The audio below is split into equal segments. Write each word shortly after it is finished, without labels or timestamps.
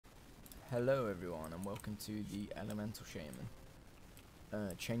Hello everyone and welcome to the Elemental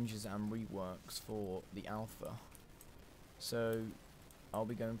Shaman. Changes and reworks for the alpha. So I'll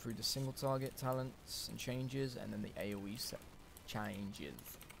be going through the single target talents and changes and then the AoE set changes.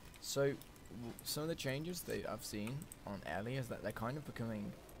 So some of the changes that I've seen on early is that they're kind of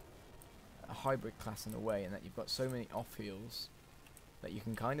becoming a hybrid class in a way, and that you've got so many off heals that you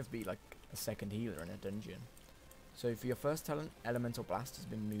can kind of be like a second healer in a dungeon. So for your first talent, Elemental Blast has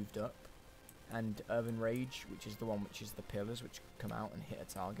been moved up, and Urban Rage, which is the one which is the pillars which come out and hit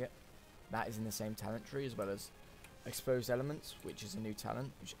a target, that is in the same talent tree, as well as Exposed Elements, which is a new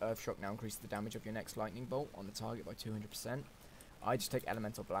talent, which Earthshock now increases the damage of your next lightning bolt on the target by 200%. I just take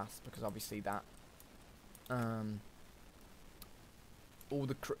Elemental Blast because obviously that all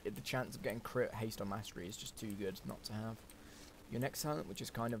the chance of getting crit, haste, or mastery is just too good not to have. Your next talent, which is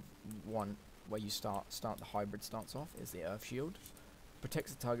kind of one where you start the hybrid starts off, is the Earth Shield.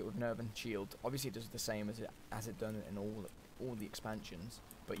 Protects the target with an urban shield. Obviously it does the same as it done in all the expansions,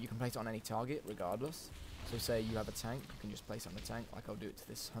 but you can place it on any target regardless. So say you have a tank, you can just place it on the tank, like I'll do it to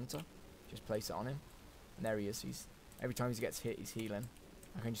this hunter. Just place it on him, and there he is. Every time he gets hit, he's healing.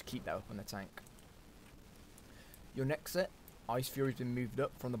 I can just keep that up on the tank. Your next set, Ice Fury's been moved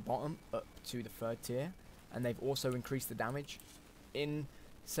up from the bottom up to the 3rd tier, and they've also increased the damage. In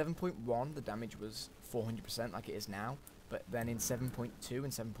 7.1 the damage was 400% like it is now, but then in 7.2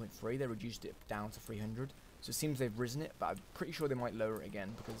 and 7.3 they reduced it down to 300. So it seems they've risen it, but I'm pretty sure they might lower it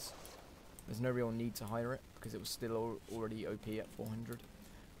again because there's no real need to higher it because it was still already OP at 400.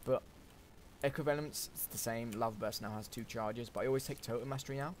 But Echo of Elements is the same. Lava Burst now has 2 charges, but I always take Totem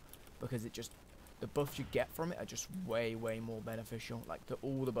Mastery now because it just, the buffs you get from it are just way more beneficial. Like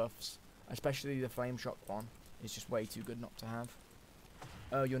all the buffs, especially the Flame Shock one, is just way too good not to have.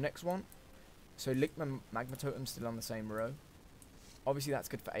 Your next one, so Magma Totem's still on the same row. Obviously that's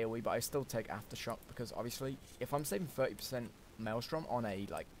good for AoE, but I still take Aftershock because obviously if I'm saving 30% Maelstrom on a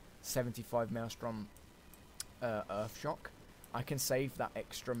like 75 Maelstrom Earthshock, I can save that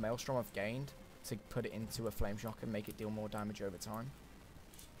extra Maelstrom I've gained to put it into a Flame Shock and make it deal more damage over time.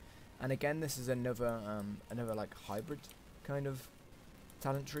 And again, this is another like hybrid kind of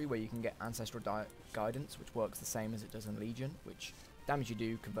talent tree where you can get Ancestral Guidance, which works the same as it does in Legion, which damage you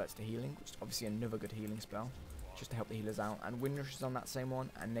do converts to healing, which is obviously another good healing spell, just to help the healers out. And Windrush is on that same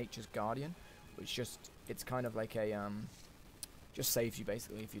one, and Nature's Guardian, which it's kind of like a just saves you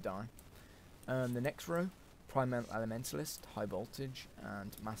basically if you die. The next row, Primal Elementalist, High Voltage,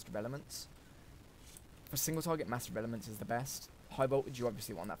 and Master of Elements. For single target, Master of Elements is the best. High Voltage, you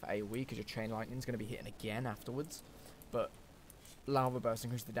obviously want that for AoE because your Chain Lightning is going to be hitting again afterwards. But Lava Burst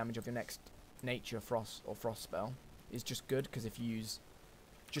increases the damage of your next Nature, Frost, or Frost spell is just good because if you use,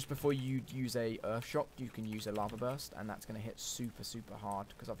 just before you use a Earthshock, you can use a Lava Burst, and that's going to hit super hard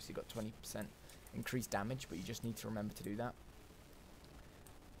because obviously you've got 20% increased damage, but you just need to remember to do that.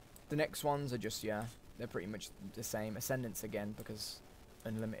 The next ones are just, yeah, they're pretty much the same. Ascendance again because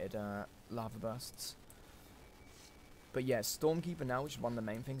unlimited Lava Bursts. But yeah, Stormkeeper now, which is one of the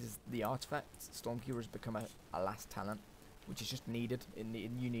main things, is the artifact. Stormkeeper has become a last talent, which is just needed.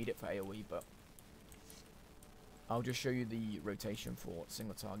 You need it for AoE, but I'll just show you the rotation for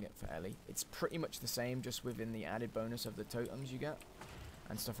single target for Ellie. It's pretty much the same, just within the added bonus of the totems you get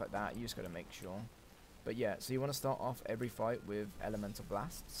and stuff like that. You just got to make sure. But yeah, so you want to start off every fight with Elemental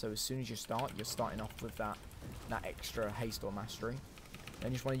Blast. So as soon as you start, you're starting off with that extra haste or mastery.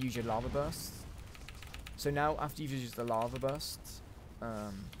 Then you just want to use your Lava Burst. So now after you've used the Lava Burst,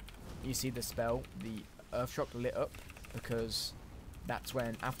 you see the spell, the Earthshock lit up, because that's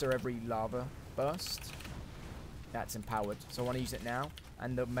when after every Lava Burst, that's empowered. So I want to use it now,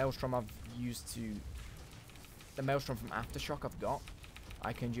 and the Maelstrom I've used the Maelstrom from Aftershock I've got,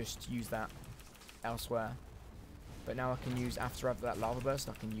 I can just use that elsewhere. But now I can use, after that Lava Burst,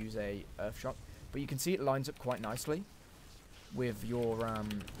 I can use a Earthshock. But you can see it lines up quite nicely with your,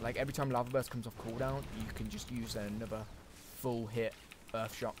 like every time Lava Burst comes off cooldown, you can just use another full hit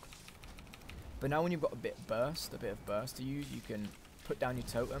Earthshock. But now when you've got a bit of burst to use, you can put down your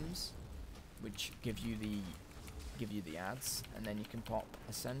totems, which give you the ads, and then you can pop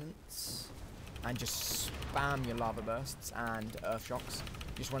Ascendance and just spam your Lava Bursts and Earthshocks.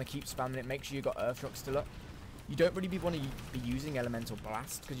 You just want to keep spamming it. Make sure you got Earthshocks still up. You don't really want to be using Elemental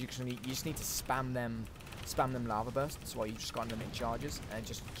Blast because you just need to spam them Lava Bursts while you've just got unlimited charges, and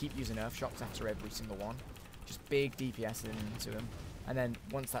just keep using Earthshocks after every single one. Just big DPS into them, and then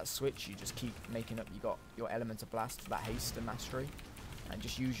once that's switched, you just keep making up. You got your Elemental Blast for that haste and mastery, and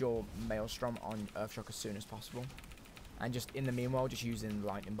just use your Maelstrom on Earthshock as soon as possible. And just in the meanwhile, just using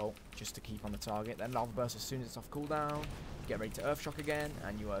Lightning Bolt just to keep on the target. Then Lava Burst as soon as it's off cooldown. Get ready to Earthshock again,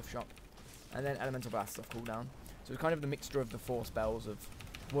 and you Earthshock. and then Elemental Blast off cooldown. So it's kind of the mixture of the 4 spells of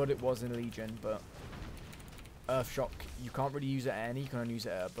what it was in Legion, but Earth Shock, you can't really use it at any, you can only use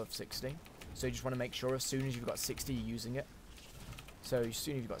it at above 60. So you just want to make sure as soon as you've got 60, you're using it. So as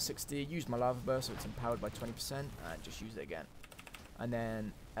soon as you've got 60, use my Lava Burst, so it's empowered by 20%, and just use it again. And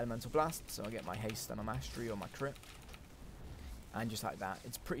then Elemental Blast, so I get my haste and my mastery or my crit. And just like that.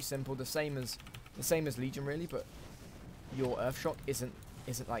 It's pretty simple, the same as Legion really, but your Earth Shock isn't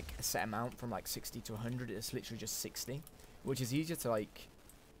like a set amount from like 60 to 100, it's literally just 60, which is easier to like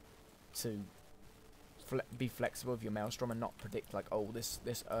be flexible with your Maelstrom and not predict like, oh, this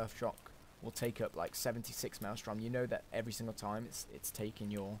Earth Shock will take up like 76 Maelstrom. You know that every single time it's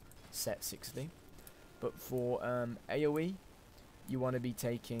taking your set 60. But for AoE, you want to be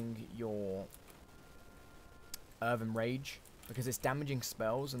taking your Earthen Rage, because it's damaging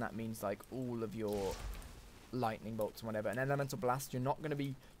spells, and that means like all of your lightning bolts and whatever. And Elemental Blast, you're not going to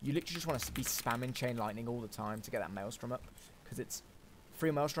be, you literally just want to be spamming Chain Lightning all the time to get that Maelstrom up, because it's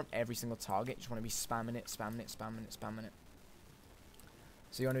free Maelstrom every single target. You just want to be spamming it, spamming it, spamming it, spamming it.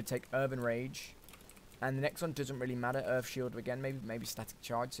 So you want to take Earthen Rage, and the next one doesn't really matter. Earth Shield again, maybe Static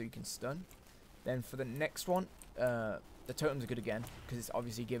Charge, so you can stun. Then for the next one, the totems are good again, because it's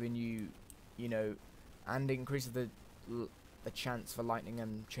obviously giving you, you know, and it increases the chance for lightning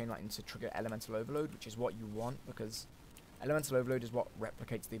and chain lightning to trigger elemental overload, which is what you want, because elemental overload is what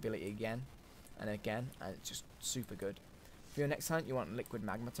replicates the ability again and again, and it's just super good. For your next hunt, you want liquid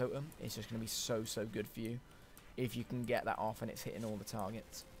magma totem. It's just going to be so good for you if you can get that off and it's hitting all the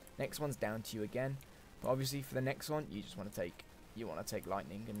targets. Next one's down to you again, but obviously for the next one, you just want to take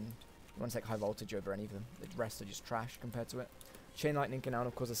lightning, and you want to take high voltage over any of them. The rest are just trash compared to it. Chain lightning can now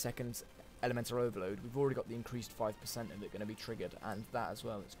cause a second elemental overload. We've already got the increased 5% of it going to be triggered, and that as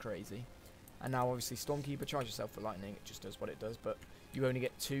well, it's crazy. And now obviously Stormkeeper, charge yourself for lightning, it just does what it does, but you only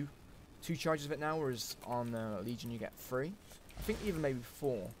get two charges of it now, whereas on Legion you get 3. I think even maybe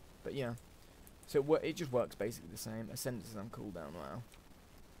 4, but yeah. So it just works basically the same. Ascendance is on cooldown, wow.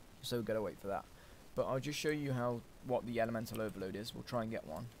 So gotta wait for that. But I'll just show you what the elemental overload is. We'll try and get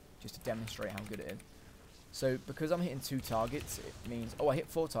one, just to demonstrate how good it is. So because I'm hitting 2 targets, it means, oh, I hit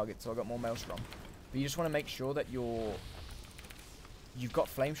 4 targets, so I got more Maelstrom. But you just want to make sure that you've got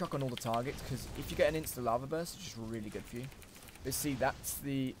Flame Shock on all the targets, because if you get an insta Lava Burst, it's just really good for you. But see, let's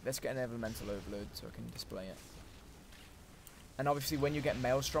get an elemental overload so I can display it. And obviously when you get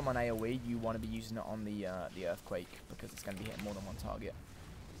Maelstrom on AoE, you want to be using it on the Earthquake, because it's going to be hitting more than one target.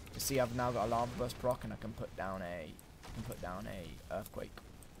 But see, I've now got a Lava Burst proc, and I can put down a Earthquake.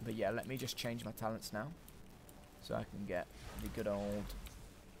 But yeah, let me just change my talents now, so I can get the good old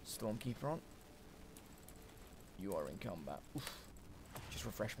Stormkeeper on. You are in combat. Oof. Just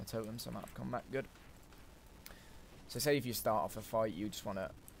refresh my totem, so I'm out of combat. Good. So say if you start off a fight, you just want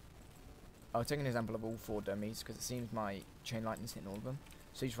to... I'll take an example of all 4 dummies, because it seems my Chain Lightning's hitting all of them.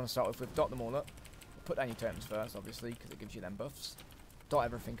 So you just want to start off with dot them all up. Put down your totems first, obviously, because it gives you them buffs. Dot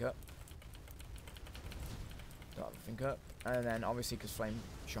everything up. Dot everything up. And then obviously, because Flame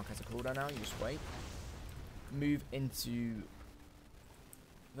Shock has a cooldown now, you just wait. Move into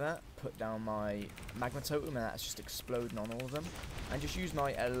that. Put down my Magma Totem, and that's just exploding on all of them. And just use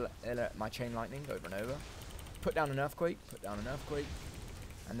my my Chain Lightning over and over. Put down an Earthquake. Put down an Earthquake.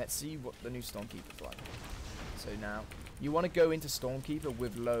 And let's see what the new Stormkeeper's like. So now, you want to go into Stormkeeper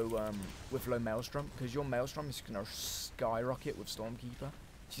with low Maelstrom, because your Maelstrom is going to skyrocket with Stormkeeper.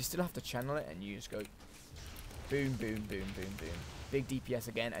 So you still have to channel it, and you just go boom, boom, boom, boom, boom. Big DPS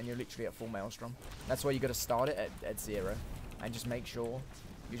again, and you're literally at full Maelstrom. That's why you got to start it at 0, and just make sure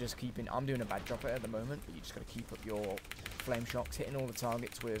you're just keeping. I'm doing a bad job at the moment, but you just got to keep up your Flame Shocks, hitting all the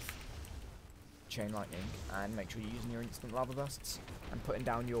targets with Chain Lightning, and make sure you're using your instant Lava Bursts, and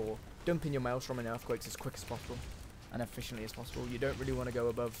dumping your Maelstrom and Earthquakes as quick as possible and efficiently as possible. You don't really want to go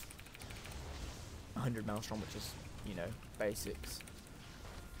above 100 Maelstrom, which is, you know, basics.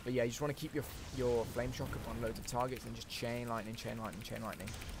 But yeah, you just want to keep your Flame Shock up on loads of targets, and just Chain Lightning, Chain Lightning, Chain Lightning.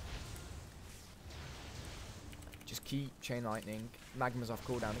 Just keep Chain Lightning. Magma's off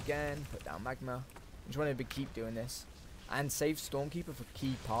cooldown again. Put down Magma. You just want to keep doing this. And save Stormkeeper for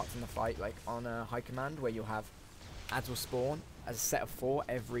key parts in the fight, like on a high command, where you'll have ads will spawn as a set of 4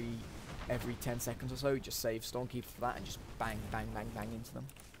 every 10 seconds or so. Just save Stormkeeper for that, and just bang, bang, bang, bang into them.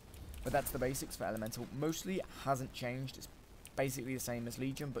 But that's the basics for Elemental. Mostly it hasn't changed. It's basically the same as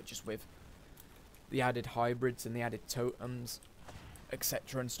Legion, but just with the added hybrids and the added totems,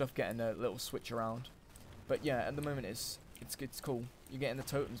 etc. and stuff, getting a little switch around. But yeah, at the moment it's cool. You're getting the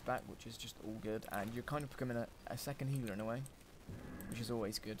totems back, which is just all good, and you're kind of becoming a second healer in a way, which is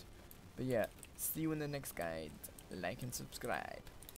always good. But yeah, see you in the next guide. Like and subscribe.